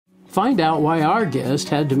Find out why our guest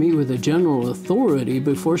had to meet with a general authority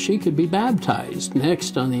before she could be baptized,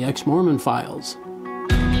 next on the Ex-Mormon Files.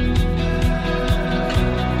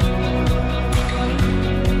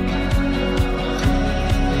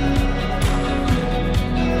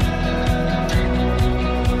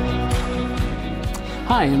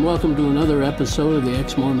 Hi, and welcome to another episode of the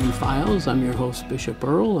Ex-Mormon Files. I'm your host, Bishop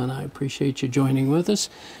Earl, and I appreciate you joining with us.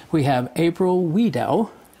 We have April Weidow.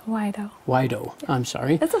 Weidow, I'm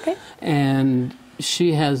sorry. That's okay. And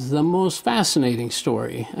she has the most fascinating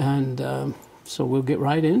story, and so we'll get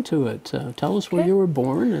right into it. Tell us where you were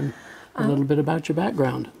born and a little bit about your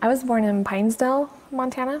background. I was born in Pinesdale,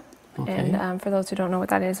 Montana, Okay. and for those who don't know what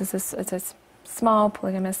that is, it's a small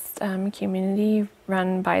polygamous community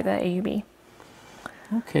run by the AUB.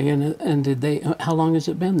 Okay, and did they? How long has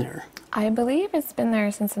it been there? I believe it's been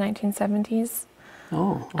there since the 1970s.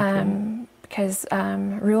 Oh, okay. Because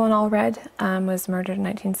Reuel Allred was murdered in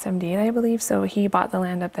 1978, I believe, so he bought the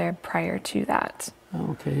land up there prior to that.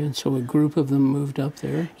 Okay, and so a group of them moved up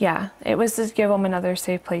there? Yeah, it was to give them another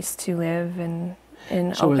safe place to live and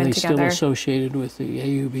So open are they together. still associated with the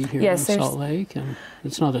AUB here Yes, in Salt Lake? And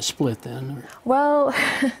it's not a split then? Or? Well,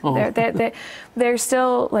 Oh. they're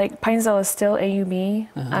still, like, Pinesdale is still AUB,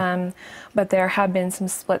 but there have been some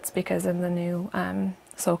splits because of the new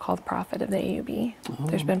so-called prophet of the AUB. Oh,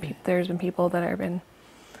 There's been people that have been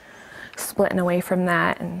splitting away from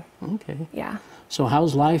that, and Okay. yeah. So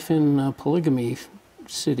how's life in a polygamy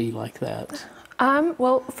city like that?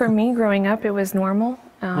 Well, for me growing up, it was normal.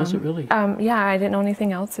 Was it really? Yeah, I didn't know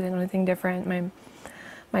anything else. I didn't know anything different.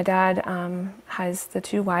 My dad has the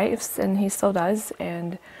 2 wives, and he still does.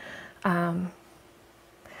 And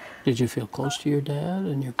Did you feel close to your dad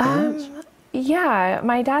and your parents? yeah,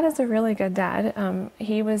 my dad is a really good dad.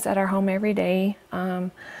 He was at our home every day.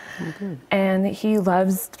 Good. And he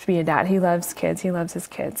loves to be a dad. He loves kids. He loves his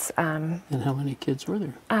kids. And how many kids were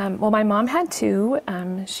there? Well, my mom had 2.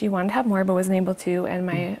 She wanted to have more, but wasn't able to. And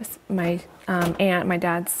my aunt, my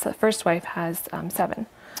dad's first wife, has 7.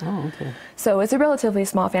 Oh, okay. So it's a relatively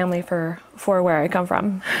small family for where I come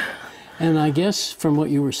from. And I guess from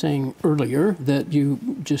what you were saying earlier, that you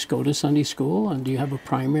just go to Sunday school, and do you have a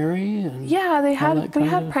primary? And Yeah, we kind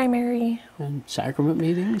have of- primary. And sacrament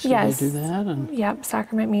meetings? Yes. Do they do that? And Yep,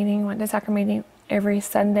 sacrament meeting. Went to sacrament meeting every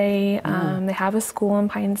Sunday. They have a school in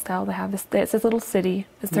Pinesdale. They have it's a little city.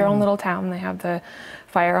 It's their own little town. They have the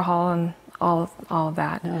fire hall and all of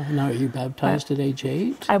that. yeah. Now, are you baptized at age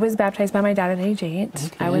 8? I was baptized by my dad at age 8.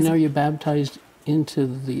 Okay. I was. And are you baptized into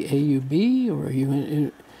the AUB, or are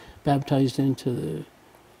you baptized into the...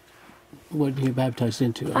 What are you baptized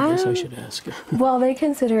into? I guess I should ask. Well, they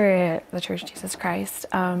consider it the Church of Jesus Christ,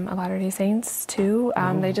 of Latter-day Saints too.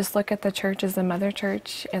 They just look at the church as the mother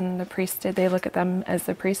church, and the priesthood, they look at them as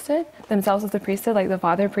the priesthood, themselves as the priesthood, like the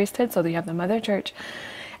father priesthood. So you have the mother church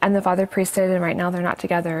and the father priesthood, and right now they're not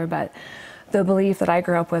together, but the belief that I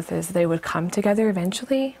grew up with is they would come together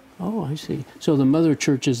eventually. Oh, I see. So the mother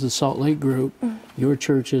church is the Salt Lake group, your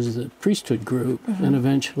church is the priesthood group, and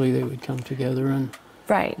eventually they would come together and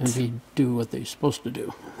Right. do what they're supposed to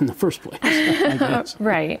do in the first place, I guess.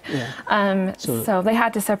 Right. Yeah. So they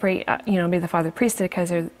had to separate, be the father priesthood because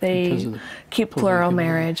Because they of the keep plural polygamy,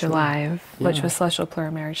 marriage sure. alive, which Yeah. was celestial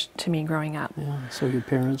plural marriage to me growing up. Yeah, so your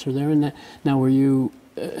parents are there. And now were you,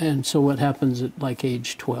 and so what happens at like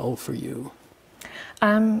age 12 for you?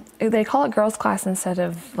 They call it girls' class instead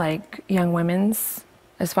of like young women's,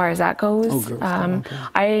 as far as that goes. Oh, girls' class, okay.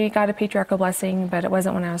 I got a patriarchal blessing, but it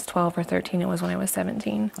wasn't when I was 12 or 13. It was when I was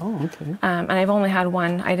 17. Oh, okay. And I've only had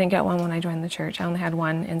one. I didn't get one when I joined the church. I only had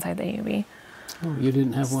one inside the AUB. Oh, you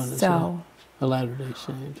didn't have one as So, a Latter-day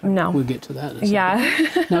Saint? No. We'll get to that in a second.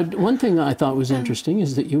 yeah. Now, one thing I thought was interesting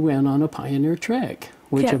is that you went on a pioneer trek,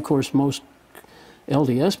 which Yeah. of course most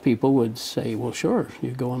LDS people would say, well, sure,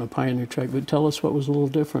 you go on a pioneer trek, but tell us what was a little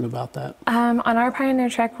different about that. On our pioneer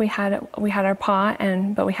trek, we had our pa,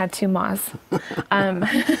 but we had 2 ma's.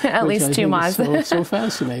 At Which least I 2 think ma's. is so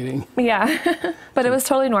fascinating. Yeah, but it was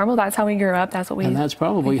totally normal. That's how we grew up. That's what we. And that's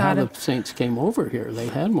probably we how thought the saints came over here. They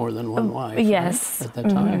had more than one wife. yes. Right? At that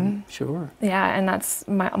time, sure. Yeah, and that's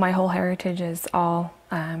my whole heritage is all,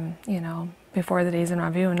 before the days in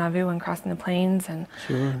Nauvoo and crossing the plains and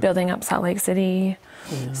Sure. building up Salt Lake City.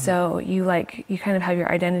 Yeah. So you kind of have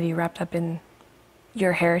your identity wrapped up in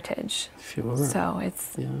your heritage. Sure. So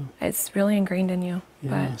it's really ingrained in you.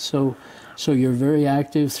 Yeah. So you're very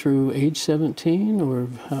active through age 17, or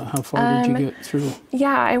how far did you get through?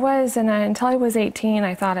 Yeah, I was, and until I was 18,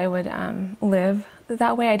 I thought I would live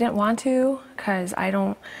that way. I didn't want to, because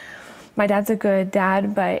my dad's a good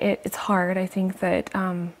dad, but it's hard. I think that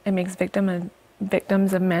it makes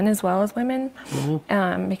victims of men as well as women,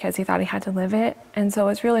 because he thought he had to live it. And so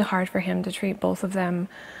it's really hard for him to treat both of them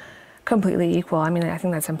completely equal. I mean, I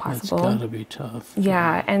think that's impossible. That's got to be tough.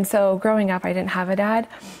 Yeah. And so growing up, I didn't have a dad,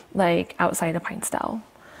 like, outside of Pinestyle.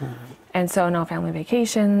 And so no family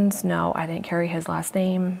vacations, no, I didn't carry his last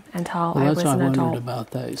name until I was an adult. That's why I wondered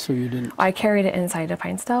about that. So you didn't... I carried it inside of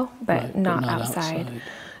Pinestyle, but not outside.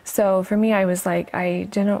 So for me, I was like, I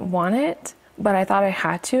didn't want it, but I thought I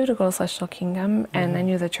had to go to Celestial Kingdom, and I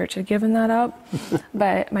knew the church had given that up.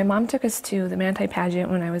 But my mom took us to the Manti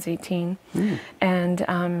pageant when I was 18,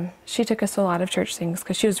 and she took us to a lot of church things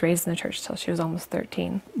because she was raised in the church till she was almost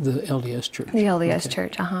 13. The LDS church? The LDS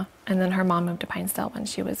church, And then her mom moved to Pinestyle when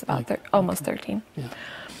she was about almost 13. Yeah.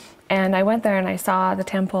 And I went there and I saw the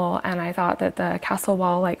temple, and I thought that the castle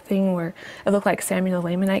wall like thing where it looked like Samuel the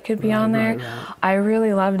Lamanite could be on there. I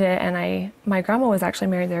really loved it, and my grandma was actually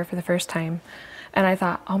married there for the first time. And I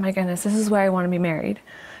thought, oh my goodness, this is where I want to be married.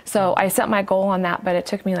 So I set my goal on that, but it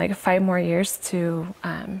took me like 5 more years to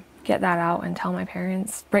get that out and tell my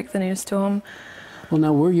parents, break the news to them. Well,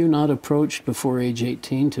 now, were you not approached before age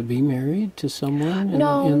 18 to be married to someone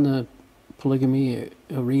in the polygamy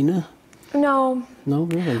arena? No. No,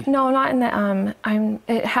 really? No, not in the,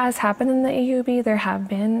 it has happened in the AUB. There have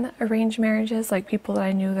been arranged marriages, like people that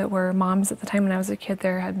I knew that were moms at the time when I was a kid.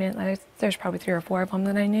 There had been, like, there's probably 3 or 4 of them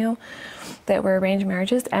that I knew that were arranged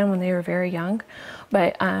marriages, and when they were very young.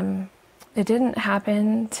 But it didn't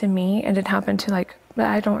happen to me. It didn't happen to, like,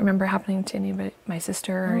 I don't remember happening to anybody, my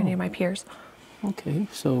sister or any of my peers. Okay,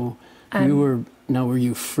 so were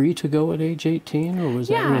you free to go at age 18, or was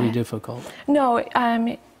that really difficult? No,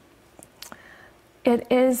 it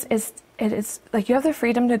is like you have the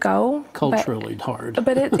freedom to go. Culturally hard.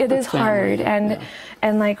 But it is hard, and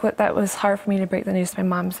like that was hard for me to break the news to my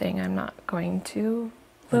mom saying I'm not going to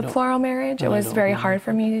the plural marriage. It was very hard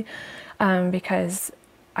for me because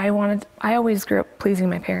I always grew up pleasing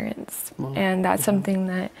my parents, and that's something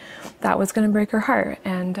that was going to break her heart.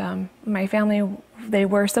 And my family, they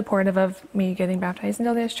were supportive of me getting baptized in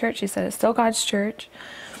LDS church. She said, it's still God's church.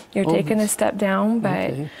 You're taking a step down,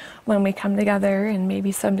 but when we come together, and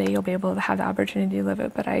maybe someday you'll be able to have the opportunity to live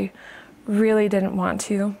it. But I really didn't want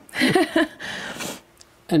to.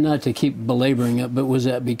 And not to keep belaboring it, but was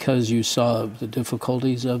that because you saw the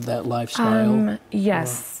difficulties of that lifestyle?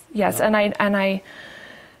 Yes, yes. And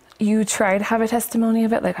you try to have a testimony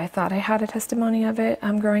of it. Like I thought I had a testimony of it.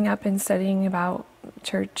 Growing up and studying about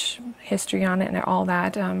church history on it and all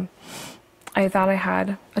that. I thought I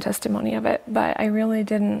had a testimony of it, but I really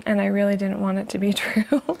didn't, and I really didn't want it to be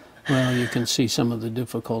true. Well, you can see some of the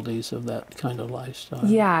difficulties of that kind of lifestyle.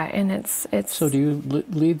 Yeah, and it's. So do you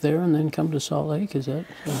leave there and then come to Salt Lake? Is that?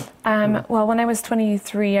 Well, when I was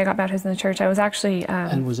 23, I got baptized in the church. I was actually.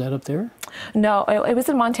 And was that up there? No, it was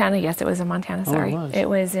in Montana. Yes, it was in Montana. Sorry, oh, it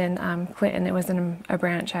was in Clinton. It was in a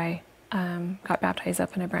branch. I got baptized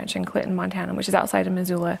up in a branch in Clinton, Montana, which is outside of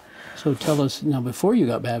Missoula. So tell us, now before you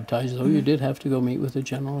got baptized, though, you did have to go meet with the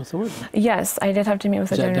general authority. Yes, I did have to meet with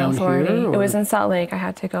the general authority. It was in Salt Lake. I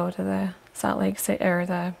had to go to the Salt Lake or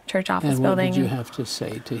the church office building. And what did you have to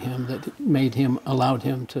say to him that allowed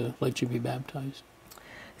him to let you be baptized?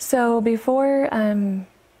 So before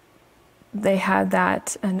they had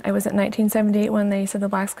that, and I was at 1978 when they said the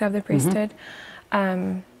blacks could have the priesthood,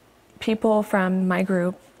 people from my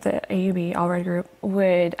group, the AUB, All Red group,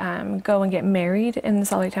 would go and get married in the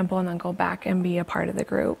Salt Lake Temple and then go back and be a part of the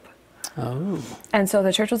group. Oh. And so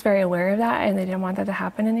the church was very aware of that, and they didn't want that to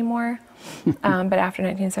happen anymore. But after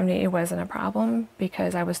 1978, it wasn't a problem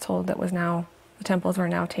because I was told that the temples were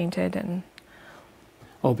now tainted. And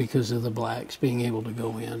because of the blacks being able to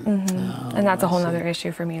go in. And that's a whole other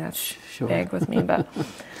issue for me. That's big with me. But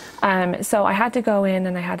so I had to go in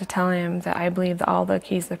and I had to tell him that I believe that all the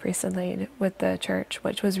keys the priesthood laid with the church,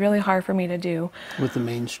 which was really hard for me to do. With the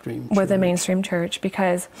mainstream church. With the mainstream church,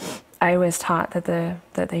 because I was taught that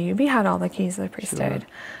the UB had all the keys of the priesthood.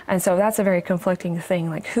 And so that's a very conflicting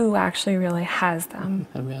thing, like who actually really has them?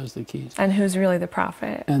 Who has the keys? And who's really the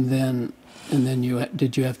prophet? And then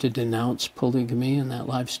did you have to denounce polygamy and that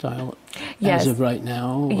lifestyle as of right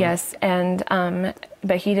now? Or? Yes, and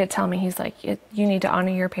but he did tell me, he's like, you need to honor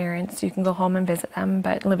your parents. You can go home and visit them,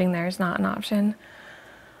 but living there is not an option.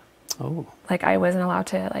 Oh. Like I wasn't allowed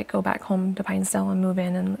to go back home to Pinestyle and move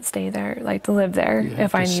in and stay there, to live there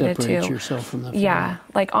if I needed to. Separate yourself from the family. Yeah,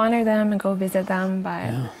 honor them and go visit them,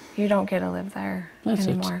 but you don't get to live there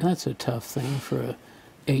anymore. That's a tough thing for a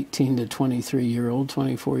 18 to 23-year-old,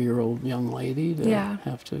 24-year-old young lady to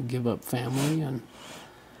have to give up family and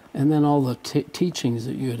then all the teachings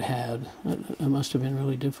that you had. It must have been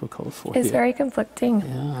really difficult for you. It's very conflicting.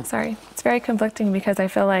 Yeah. Sorry. It's very conflicting because I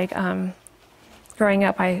feel like growing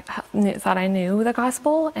up, I thought I knew the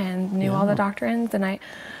gospel and knew all the doctrines,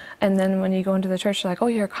 and then when you go into the church, you're like, oh,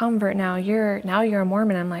 you're a convert now. You're a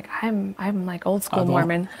Mormon. I'm like, I'm like old school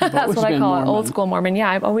Mormon. That's what I call it, old school Mormon.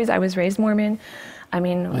 Yeah, I was raised Mormon. I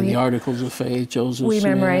mean, the Articles of Faith, Joseph we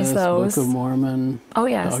Smith, memorized those. Book of Mormon, oh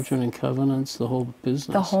yes, Doctrine and Covenants, the whole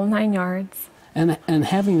business, the whole 9 yards. And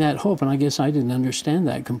having that hope, and I guess I didn't understand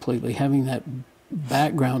that completely. Having that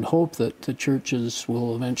background hope that the churches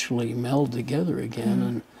will eventually meld together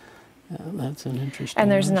again, and that's an interesting. And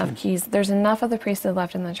there's enough keys. There's enough of the priesthood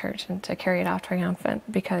left in the church and to carry it off triumphant,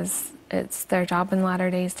 because it's their job in latter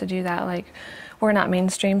days to do that. Like, we're not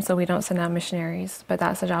mainstream, so we don't send out missionaries, but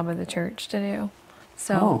that's the job of the church to do.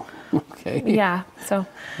 So, okay. Yeah, so.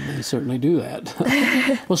 They certainly do that.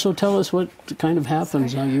 Well, so tell us what kind of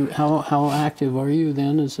happens. How active are you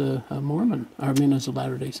then as a Mormon? I mean, as a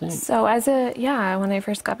Latter-day Saint? So when I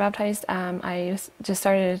first got baptized, I just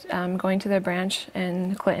started going to the branch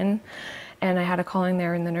in Clinton, and I had a calling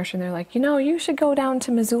there in the nursery, and they're like, you should go down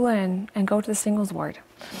to Missoula and go to the singles ward.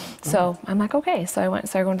 So I'm like, okay. So I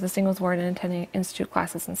started going to the singles ward and attending institute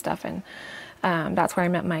classes and stuff, and that's where I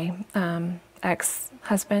met my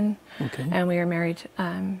ex-husband, and we were married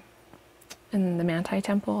in the Manti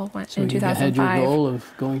Temple in 2005. So you had your goal of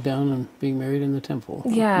going down and being married in the temple,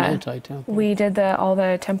 Manti Temple. We did all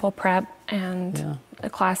the temple prep and the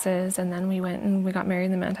classes, and then we went and we got married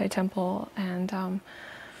in the Manti Temple, and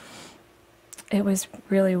it was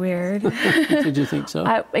really weird. Did you think so?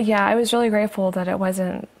 I was really grateful that it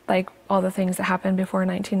wasn't like all the things that happened before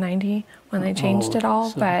 1990 when they changed it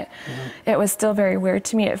all, but it was still very weird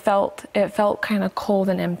to me. It felt kind of cold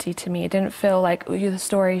and empty to me. It didn't feel like the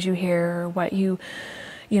stories you hear or what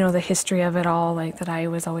the history of it all, like that I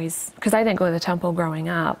was always, because I didn't go to the temple growing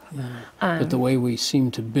up. But the way we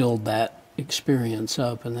seem to build that experience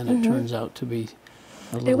up, and then it turns out to be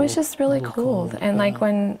it was just really cold. And like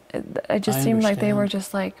when it just seemed like they were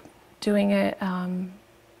just like doing it,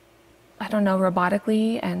 I don't know,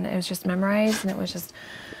 robotically, and it was just memorized, and it was just,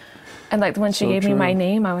 and like when she gave me my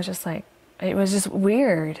name, I was just like, it was just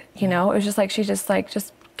weird, It was just like,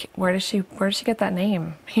 where did she get that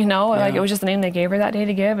name? Like it was just the name they gave her that day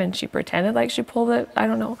to give, and she pretended like she pulled it. I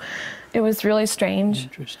don't know. It was really strange.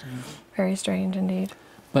 Interesting. Very strange indeed.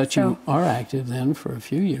 But you are active then for a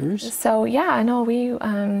few years. So yeah, I know we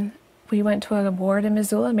went to a ward in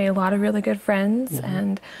Missoula, made a lot of really good friends,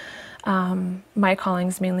 and my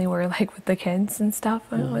callings mainly were like with the kids and stuff.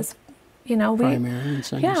 And it was, primary and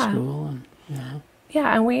Sunday school, and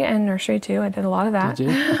and nursery too. I did a lot of that.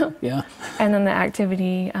 Did you? Yeah. And then the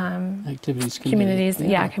activities communities,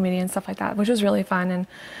 committee and stuff like that, which was really fun.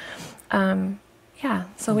 And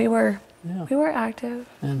so we were active.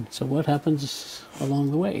 And so what happens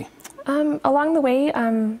along the way? Along the way,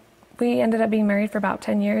 we ended up being married for about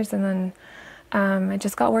 10 years, and then it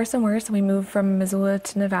just got worse and worse. We moved from Missoula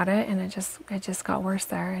to Nevada, and it just got worse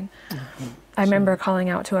there. And I remember calling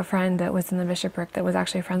out to a friend that was in the bishopric that was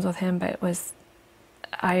actually friends with him, but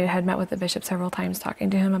I had met with the bishop several times talking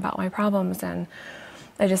to him about my problems, and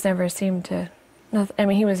I just never seemed to. I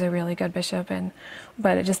mean, he was a really good bishop,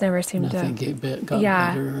 but it just never seemed got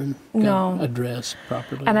better and got addressed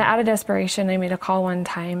properly. And out of desperation, I made a call one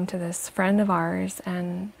time to this friend of ours,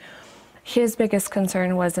 and his biggest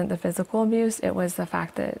concern wasn't the physical abuse. It was the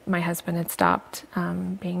fact that my husband had stopped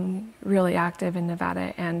being really active in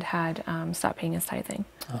Nevada and had stopped paying his tithing.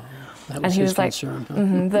 Oh, that was his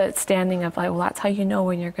concern. The standing of like, well, that's how you know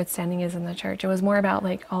when your good standing is in the church. It was more about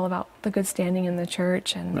all about the good standing in the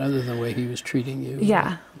church, and rather than the way he was treating you.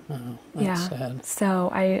 Yeah. That's sad.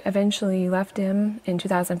 So I eventually left him in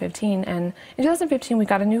 2015, and in 2015 we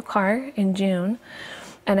got a new car in June,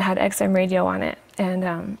 and it had XM radio on it,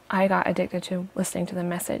 and I got addicted to listening to The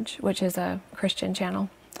Message, which is a Christian channel,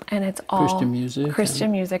 and it's all Christian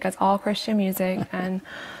music. It's all Christian music, and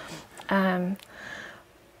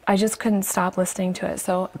I just couldn't stop listening to it.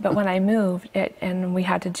 So, but when I moved, and we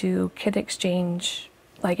had to do kid exchange,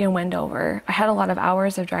 like in Wendover, I had a lot of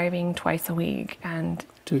hours of driving twice a week, and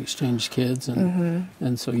to exchange kids,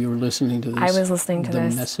 and so you were listening to this. I was listening to the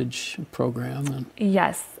this Message program,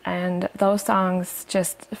 yes, and those songs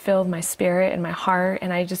just filled my spirit and my heart.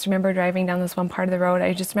 And I just remember driving down this one part of the road.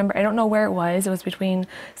 I just remember, I don't know where it was. It was between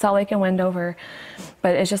Salt Lake and Wendover,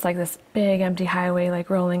 but it's just like this big empty highway, like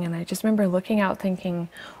rolling. And I just remember looking out, thinking,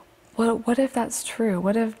 what if that's true?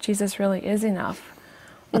 What if Jesus really is enough?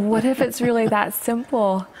 What if it's really that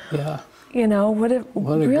simple? Yeah. What a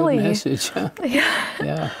good message.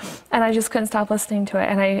 Yeah. And I just couldn't stop listening to it.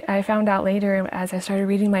 And I found out later, as I started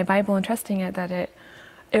reading my Bible and trusting it, that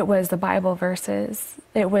it was the Bible verses.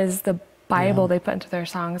 It was the Bible they put into their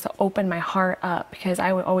songs opened my heart up, because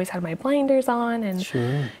I would always have my blinders on, and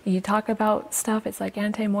you talk about stuff, it's like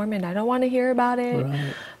anti-Mormon, I don't want to hear about it.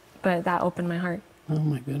 Right. But that opened my heart. Oh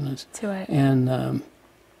my goodness. To it. And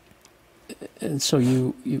so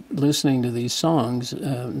you listening to these songs,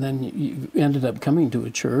 then you ended up coming to a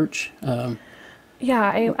church.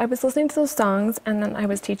 Yeah, I was listening to those songs, and then I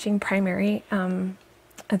was teaching primary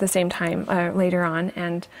at the same time later on,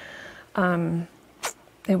 and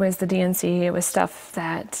it was the DNC. It was stuff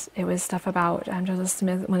about Joseph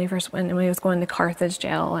Smith when he was going to Carthage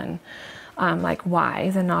jail, and like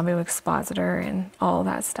why the Nauvoo Expositor and all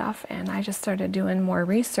that stuff. And I just started doing more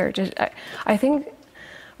research. I think,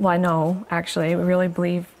 well, I know actually, I really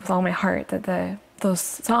believe with all my heart that those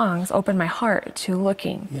songs opened my heart to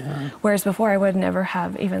looking. Yeah. Whereas before I would never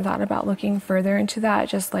have even thought about looking further into that,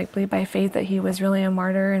 just like believe by faith that he was really a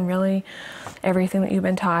martyr and really everything that you've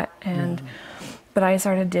been taught. And but I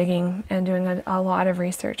started digging and doing a lot of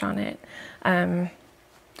research on it. Well,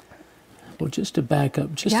 just to back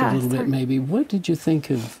up just a little bit maybe, what did you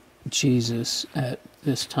think of Jesus at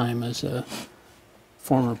this time as a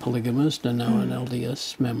former polygamist and now an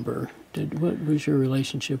LDS member? What was your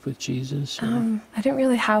relationship with Jesus? I didn't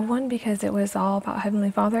really have one, because it was all about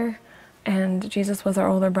Heavenly Father, and Jesus was our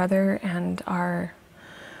older brother and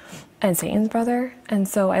Satan's brother, and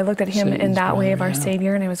so I looked at him in that way of our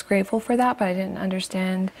Savior, and I was grateful for that, but I didn't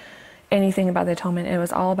understand anything about the atonement. It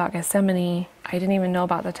was all about Gethsemane. I didn't even know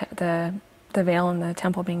about the veil in the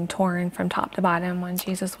temple being torn from top to bottom when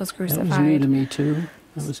Jesus was crucified. That was new to me too.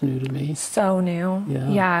 That was new to me. So new.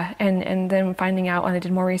 Yeah. And then finding out, when I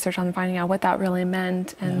did more research on finding out what that really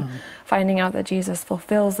meant, and finding out that Jesus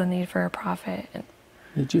fulfills the need for a prophet.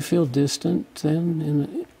 Did you feel distant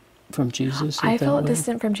then from Jesus? I felt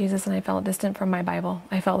distant from Jesus, and I felt distant from my Bible.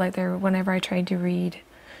 I felt like whenever I tried to read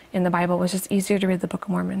in the Bible, it was just easier to read the Book of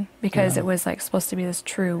Mormon, because it was like supposed to be this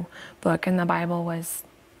true book, and the Bible was,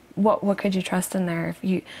 what could you trust in there?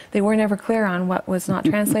 They were never clear on what was not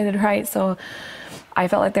translated right, so I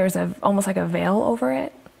felt like there was almost like a veil over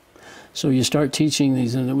it. So you start teaching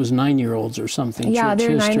these, and it was 9-year-olds or something. Yeah, they're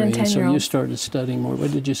 9 and 10-year-olds. So you started studying more.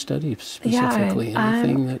 What did you study specifically?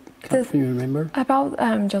 Anything that you remember? About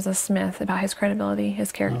Joseph Smith, about his credibility,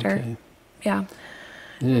 his character. Okay. Yeah.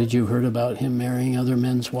 Had you heard about him marrying other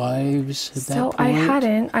men's wives at that point? So I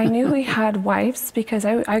hadn't. I knew he had wives, because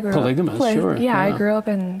I grew polygamous, up. Sure. Yeah, I grew up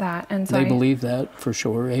in that, and so they believe that for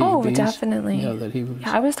sure. Oh, definitely. Yeah, that he was.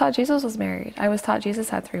 Yeah, I was taught Jesus was married. I was taught Jesus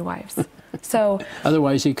had 3 wives. So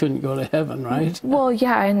otherwise, he couldn't go to heaven, right? Well,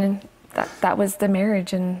 yeah, and that was the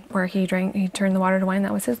marriage, and where he turned the water to wine.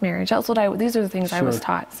 That was his marriage. That's what these are the things I was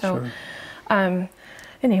taught. So,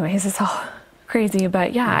 anyways, it's all crazy,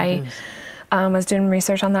 but yeah, I was doing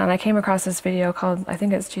research on that, and I came across this video called, I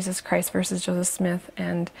think it's Jesus Christ versus Joseph Smith,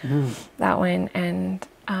 and that one, and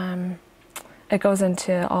it goes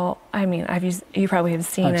into all, I mean, you probably have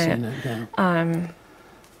seen it. I've seen it, yeah.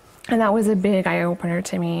 And that was a big eye-opener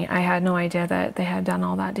to me. I had no idea that they had done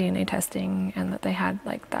all that DNA testing, and that they had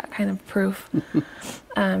like that kind of proof.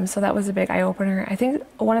 So that was a big eye-opener. I think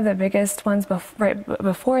one of the biggest ones right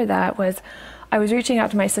before that was, I was reaching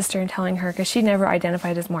out to my sister and telling her, because she never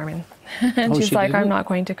identified as Mormon. And she's like, I'm not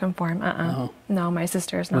going to conform. No, my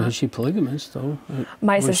sister is not. Well, is she polygamous, though?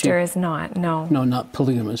 My sister is not, no. No, not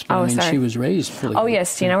polygamous, but she was raised polygamous. Oh,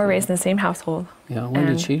 yes, Tina, we're raised in the same household. Yeah, when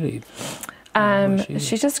did she leave?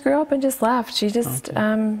 She just grew up and just left. She just,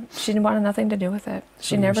 she wanted nothing to do with it.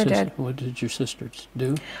 She never did. What did your sisters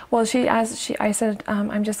do? Well, I said,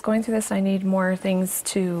 I'm just going through this, and I need more things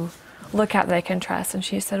to look at that I can trust. And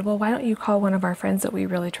she said, well, why don't you call one of our friends that we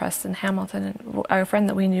really trust in Hamilton, and a friend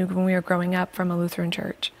that we knew when we were growing up from a Lutheran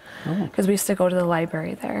church, because we used to go to the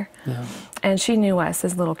library there. Yeah. And she knew us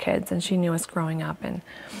as little kids, and she knew us growing up, and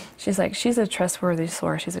she's like, she's a trustworthy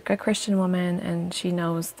source. She's a good Christian woman, and she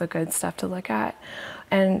knows the good stuff to look at.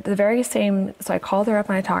 And the very same, so I called her up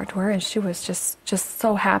and I talked to her, and she was just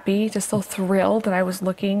so happy, just so thrilled that I was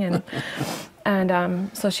looking, and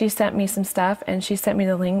so she sent me some stuff, and she sent me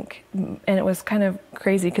the link, and it was kind of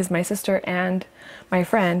crazy, because my sister and my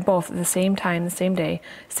friend, both at the same time, the same day,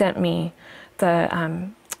 sent me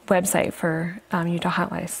the website for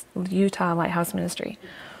Utah Lighthouse Ministry.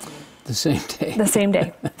 The same day. The same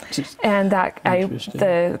day. And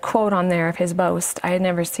the quote on there of his boast, I had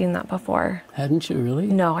never seen that before. Hadn't you really?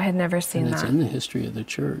 No, I had never seen that. It's in the history of the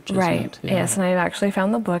church, isn't right. it? Yeah. Yes, and I've actually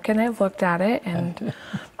found the book, and I've looked at it, and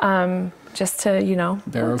just to,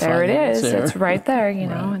 verify there it is. There. It's right there,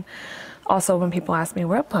 know. And also, when people ask me,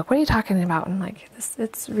 what book? What are you talking about? I'm like,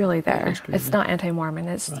 it's really there. It's not anti-Mormon.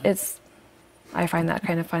 It's I find that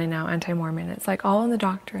kind of funny now, anti-Mormon. It's like all in the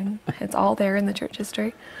doctrine. It's all there in the church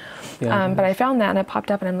history. Yeah, but I found that and it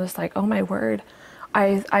popped up and I'm just like, oh my word.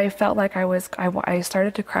 I felt like I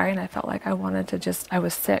started to cry and I felt like I wanted to I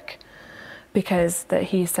was sick because that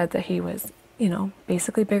he said that he was, you know,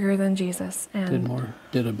 basically bigger than Jesus. And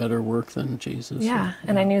did a better work than Jesus. Yeah,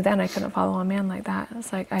 and I knew then I couldn't follow a man like that.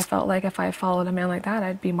 It's like, I felt like if I followed a man like that,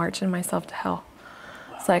 I'd be marching myself to hell.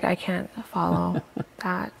 Wow. It's like, I can't follow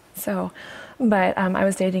that. So, but I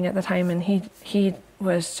was dating at the time and he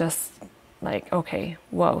was just like, okay,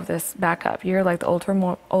 whoa, this back up. You're like the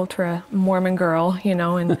ultra Mormon girl, you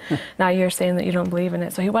know, and now you're saying that you don't believe in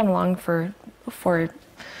it. So he went along for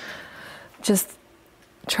just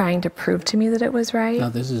trying to prove to me that it was right. Now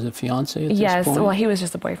this is a fiance at this yes, point? Well, he was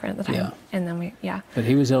just a boyfriend at the time. Yeah. And then But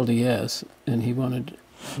he was LDS and he wanted,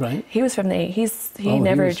 right? He was from the, he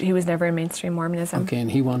was never in mainstream Mormonism. Okay,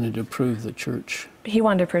 and he wanted to prove the church. He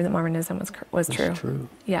wanted to prove that Mormonism was true. True.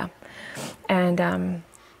 Yeah. And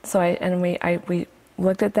so we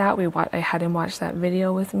looked at that. I had him watch that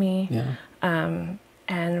video with me. Yeah.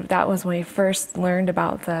 And that was when we first learned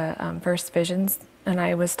about the first visions. And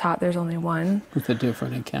I was taught there's only one. With the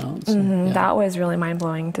different accounts. Mm-hmm. Yeah. That was really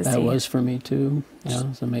mind-blowing to see. That was for me too. Yeah,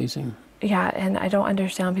 it's amazing. Yeah, and I don't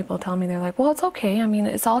understand people telling me, they're like, well, it's okay. I mean,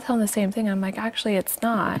 it's all telling the same thing. I'm like, actually, it's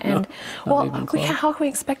not. And, well, how can we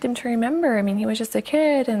expect him to remember? I mean, he was just a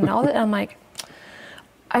kid and all that. I'm like,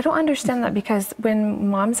 I don't understand that, because when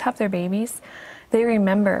moms have their babies, they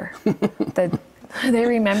remember they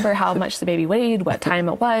remember how much the baby weighed, what time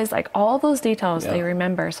it was, like all those details they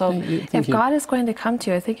remember. So if God is going to come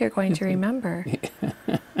to you, I think you're going to remember.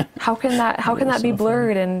 How can that be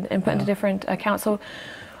blurred and put into different accounts? So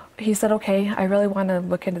he said, okay, I really want to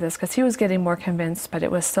look into this, because he was getting more convinced, but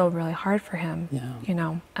it was still really hard for him, you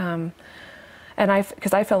know. And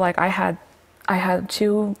because I feel like I had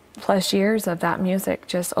 2+ years of that music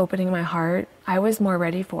just opening my heart. I was more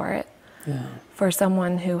ready for it. Yeah. For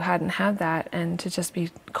someone who hadn't had that, and to just be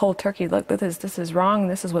cold turkey, look, this is wrong,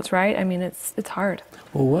 this is what's right. I mean, it's hard.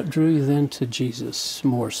 Well, what drew you then to Jesus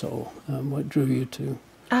more so? What drew you to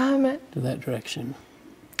that direction?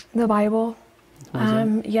 The Bible.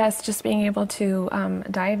 Yes, just being able to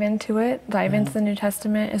dive into it, into the New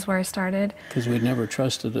Testament is where I started. Because we'd never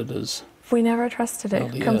trusted it as... We never trusted it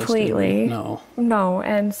LDS, completely. No,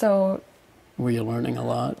 and so... Were you learning a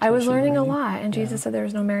lot? I was learning a lot, and Jesus said there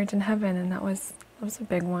was no marriage in heaven, and that was a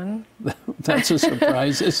big one. That's a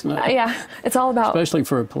surprise, isn't it? Yeah, it's all about... Especially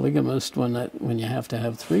for a polygamist, when you have to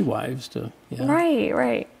have 3 wives to... Yeah.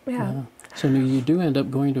 Right, yeah. So you do end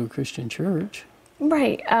up going to a Christian church.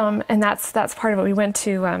 Right, and that's part of it. We went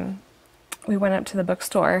up to the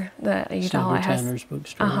bookstore, the Utah Tanner's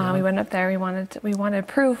bookstore. Yeah. We went up there. We wanted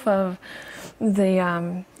proof of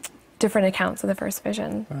the different accounts of the first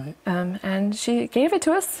vision. Right. And she gave it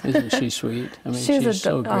to us. Isn't she sweet? I mean, she's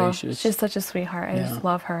so gracious. She's such a sweetheart. I just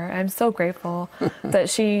love her. I'm so grateful that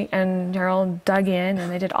she and Gerald dug in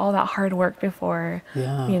and they did all that hard work before.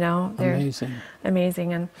 Yeah. You know, they're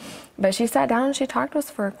amazing. But she sat down and she talked to us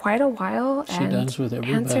for quite a while. She does with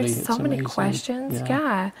everybody. Answered so many questions.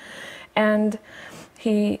 Yeah. And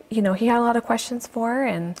he had a lot of questions for her,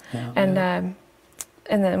 and then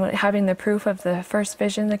having the proof of the first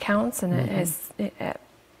vision accounts, and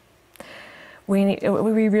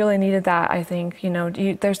we really needed that. I think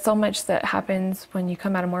there's so much that happens when you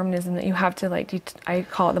come out of Mormonism that you have to I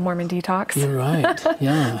call it the Mormon detox. You're right.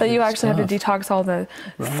 Yeah. But you actually have to detox all the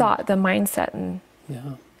thought, the mindset, and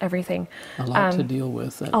everything. A lot to deal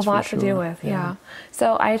with. That's a lot to deal with, yeah.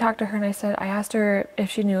 So I talked to her and I asked her if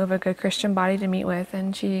she knew of a good Christian body to meet with,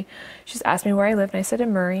 and she's asked me where I lived, and I said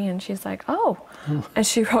in Murray, and she's like, oh. And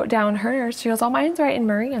she wrote down hers. She goes, oh, mine's right in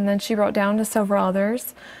Murray, and then she wrote down to several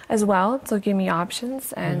others as well to give me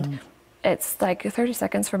options, and it's like 30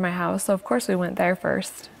 seconds from my house, so of course we went there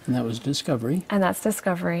first. And that was Discovery. And that's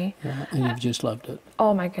Discovery. Yeah, and you've just loved it.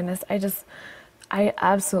 Oh my goodness, I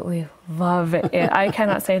absolutely love it. I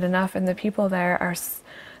cannot say it enough. And the people there are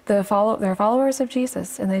they're followers of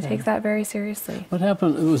Jesus, and they take that very seriously. What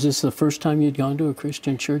happened? Was this the first time you'd gone to a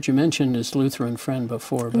Christian church? You mentioned this Lutheran friend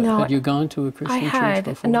before, but had you gone to a Christian church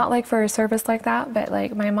before? Not like for a service like that, but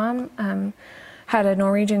like my mom had a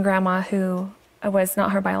Norwegian grandma who was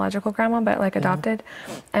not her biological grandma, but like adopted,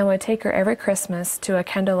 and would take her every Christmas to a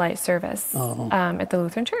candlelight service at the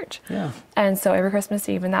Lutheran church. Yeah. And so every Christmas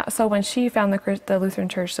Eve, so when she found the Lutheran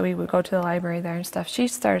church, so we would go to the library there and stuff, she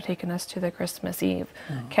started taking us to the Christmas Eve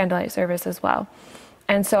candlelight service as well.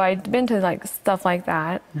 And so I'd been to like stuff like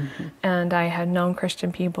that, and I had known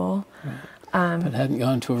Christian people. But hadn't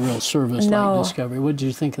gone to a real service like Discovery. What did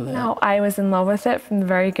you think of that? No, I was in love with it from the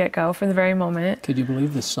very get-go, from the very moment. Could you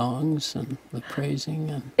believe the songs and the praising?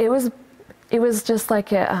 And it was just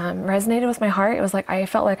like it resonated with my heart. It was like I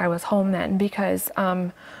felt like I was home then, because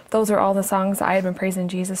those are all the songs that I had been praising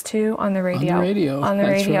Jesus to on the radio. On the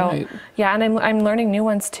radio. Right. Yeah, and I'm learning new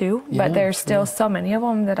ones too, but there's still so many of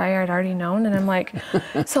them that I had already known, and I'm like,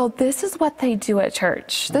 so this is what they do at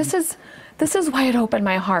church. This is why it opened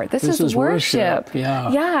my heart. This is worship.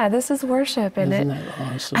 Yeah, this is worship. And Isn't that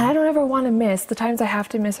awesome? And I don't ever want to miss. The times I have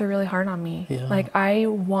to miss are really hard on me. Yeah. Like, I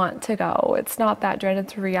want to go. It's not that dreaded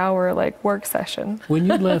 3-hour like work session. When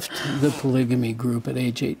you left the polygamy group at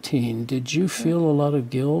age 18, did you feel a lot of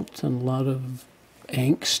guilt and a lot of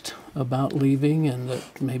angst about leaving, and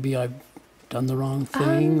that maybe I've done the wrong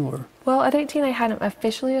thing? Or well, at 18 I hadn't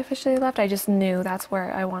officially left. I just knew that's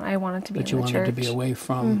where I wanted to be. But you wanted to be away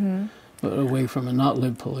from and not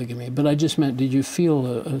live polygamy. But I just meant, did you feel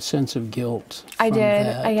a sense of guilt from I did.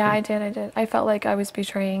 that? I did. I felt like I was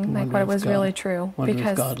betraying like what was really true. Wonder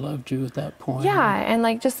if God loved you at that point. Yeah, and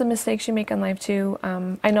like just the mistakes you make in life too.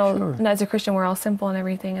 I know as a Christian we're all simple and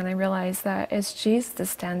everything, and I realize that it's Jesus that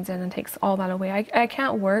stands in and takes all that away. I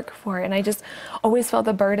can't work for it, and I just always felt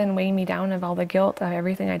the burden weighing me down of all the guilt of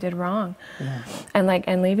everything I did wrong. Yeah.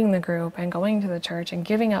 And leaving the group and going to the church and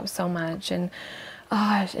giving up so much, and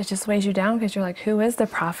it just weighs you down, because you're like, who is the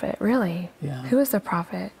prophet, really? Yeah. Who is the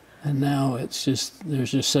prophet? And now it's just,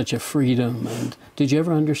 there's just such a freedom. And did you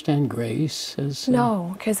ever understand grace?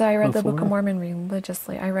 No, because I read the Book of Mormon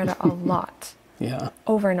religiously. I read it a lot. Yeah.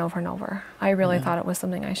 Over and over and over. I really thought it was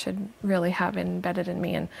something I should really have embedded in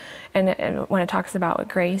me. And when it talks about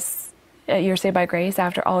grace, you're saved by grace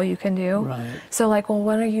after all you can do. Right. So like, well,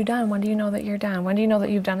 when are you done? When do you know that you're done? When do you know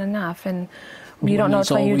that you've done enough? And you don't know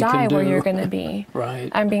until you die where you're going to be. Right.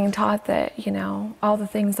 I'm being taught that, all the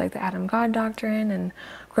things like the Adam God doctrine and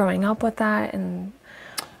growing up with that. And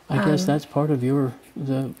I guess that's part of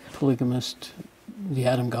the polygamist, the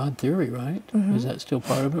Adam God theory, right? Mm-hmm. Is that still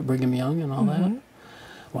part of it? Brigham Young and all that?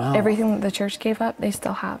 Wow. Everything that the church gave up, they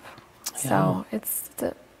still have. So it's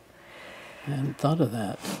I hadn't thought of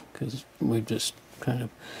that, because we've just kind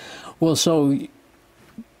of, so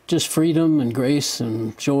just freedom and grace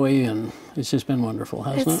and joy, and it's just been wonderful,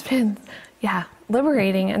 hasn't it? It's been,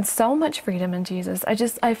 liberating, and so much freedom in Jesus.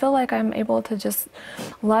 I feel like I'm able to just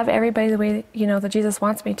love everybody the way, that Jesus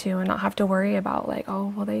wants me to, and not have to worry about like,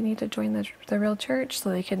 oh, well, they need to join the real church so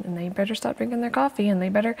and they better stop drinking their coffee, and they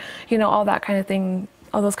better, all that kind of thing.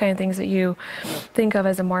 All those kind of things that you think of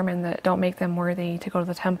as a Mormon that don't make them worthy to go to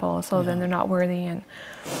the temple, so then they're not worthy. And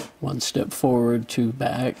one step forward, two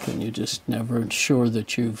back, and you're just never sure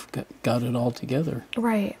that you've got it all together.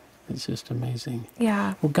 Right. It's just amazing.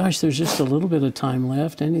 Yeah. Well, gosh, there's just a little bit of time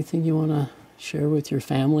left. Anything you want to share with your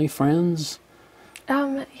family, friends?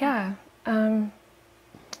 Yeah.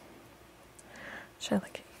 Should I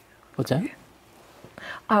like? What's that?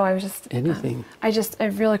 Oh, I was just... Anything.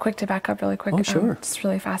 Really quick to back up really quick. Oh, sure. Just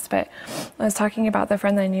really fast, but I was talking about the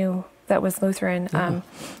friend that I knew that was Lutheran. Yeah.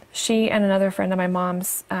 She and another friend of my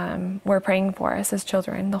mom's were praying for us as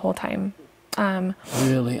children the whole time.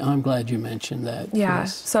 Really? I'm glad you mentioned that. Yeah,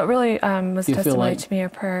 so it really was testimony to me, a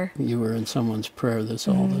prayer. You were in someone's prayer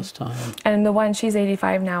all this time. And the one, she's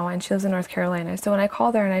 85 now, and she lives in North Carolina. So when I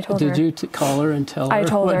called her and I told her... Did you call her and tell her? I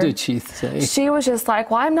told her. What did she say? She was just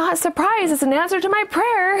like, well, I'm not surprised. It's an answer to my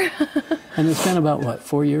prayer. And it's been about,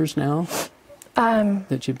 4 years now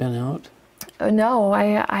that you've been out? No,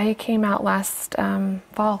 I came out last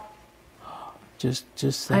fall. Just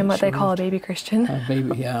that I'm what they call a baby Christian. A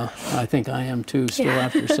baby, yeah. I think I am too, still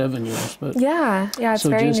after 7 years. But yeah, it's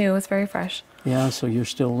very new. It's very fresh. Yeah, so you're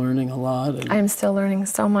still learning a lot. And I'm still learning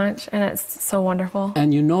so much, and it's so wonderful.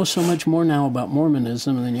 And you know so much more now about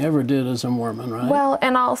Mormonism than you ever did as a Mormon, right? Well,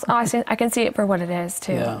 and also I can see it for what it is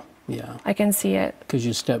too. Yeah. I can see it. Because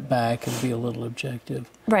you step back and be a little objective.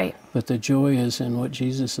 Right. But the joy is in what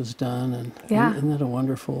Jesus has done, and isn't that a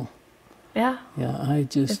wonderful... Yeah. Yeah,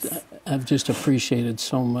 I've just appreciated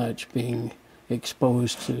so much being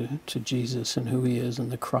exposed to Jesus and who he is, and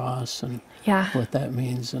the cross and what that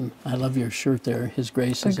means. And I love your shirt there. His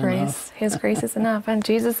grace is enough. His grace is enough, and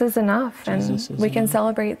Jesus is enough. And we can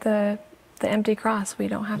celebrate the empty cross. We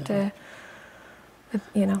don't have to,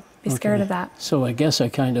 be scared of that. So I guess I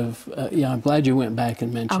kind of, I'm glad you went back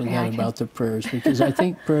and mentioned that about the prayers, because I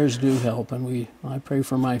think prayers do help, and I pray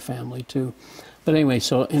for my family too. But anyway,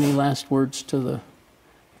 so any last words to the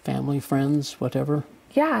family, friends, whatever?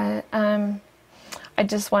 Yeah, I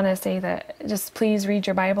just want to say that just please read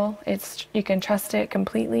your Bible. You can trust it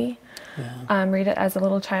completely. Yeah. Read it as a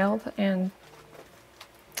little child and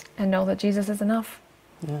know that Jesus is enough.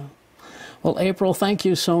 Yeah. Well, April, thank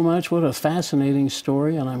you so much. What a fascinating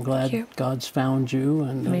story, and I'm glad God's found you,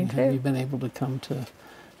 and you've been able to come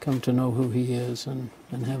to know who He is, and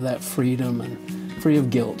have that freedom and free of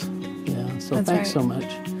guilt. Yeah. So thanks so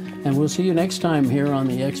much, and we'll see you next time here on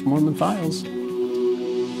the Ex-Mormon Files.